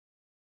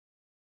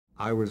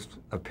I was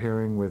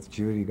appearing with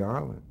Judy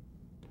Garland,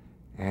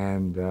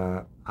 and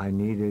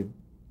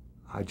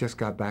I just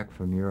got back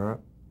from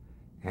Europe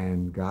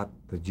and got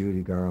the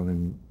Judy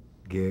Garland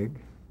gig.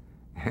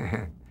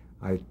 And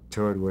I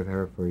toured with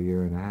her for a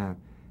year and a half,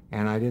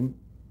 and I didn't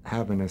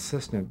have an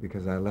assistant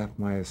because I left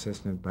my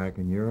assistant back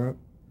in Europe,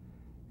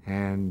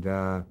 and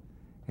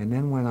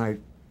then when I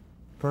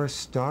first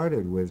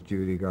started with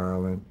Judy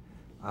Garland,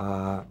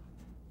 a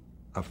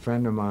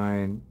friend of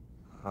mine,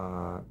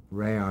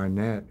 Ray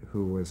Arnett,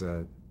 who was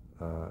a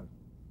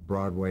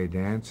Broadway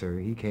dancer,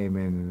 he came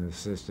in and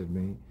assisted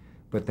me,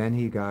 but then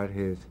he got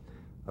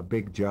a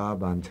big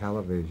job on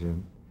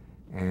television,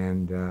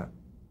 and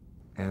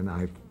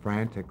I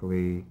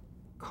frantically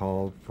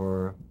called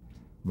for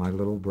my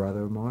little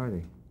brother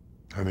Marty.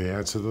 And the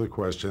answer to the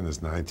question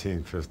is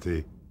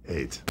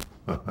 1958.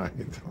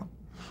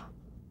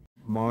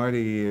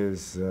 Marty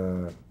is,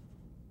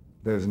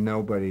 there's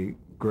nobody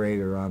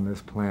greater on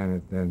this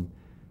planet than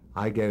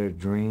I get a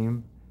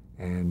dream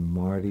and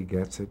Marty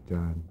gets it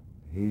done.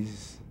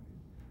 He's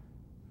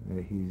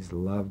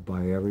loved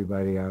by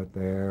everybody out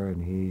there,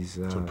 and he's...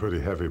 It's a pretty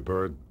heavy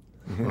bird.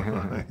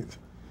 Right.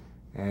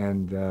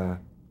 And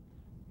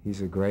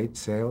he's a great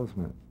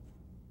salesman.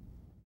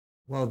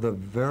 Well, the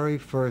very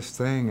first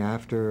thing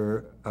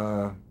after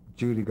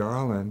Judy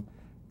Garland,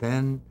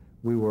 then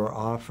we were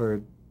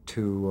offered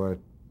to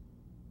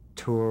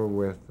tour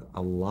with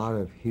a lot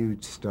of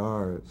huge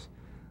stars.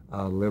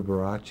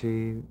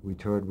 Liberace, we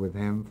toured with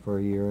him for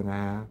a year and a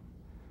half.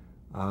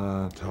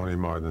 Tony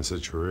Martin and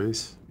Sid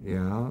Charisse.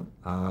 Yeah.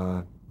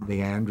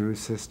 The Andrews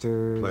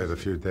Sisters. Played a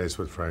few days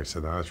with Frank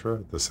Sinatra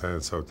at the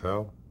Sands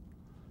Hotel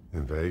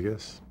in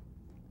Vegas.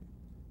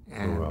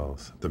 And who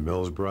else? The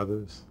Mills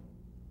Brothers.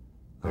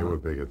 They were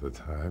big at the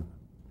time.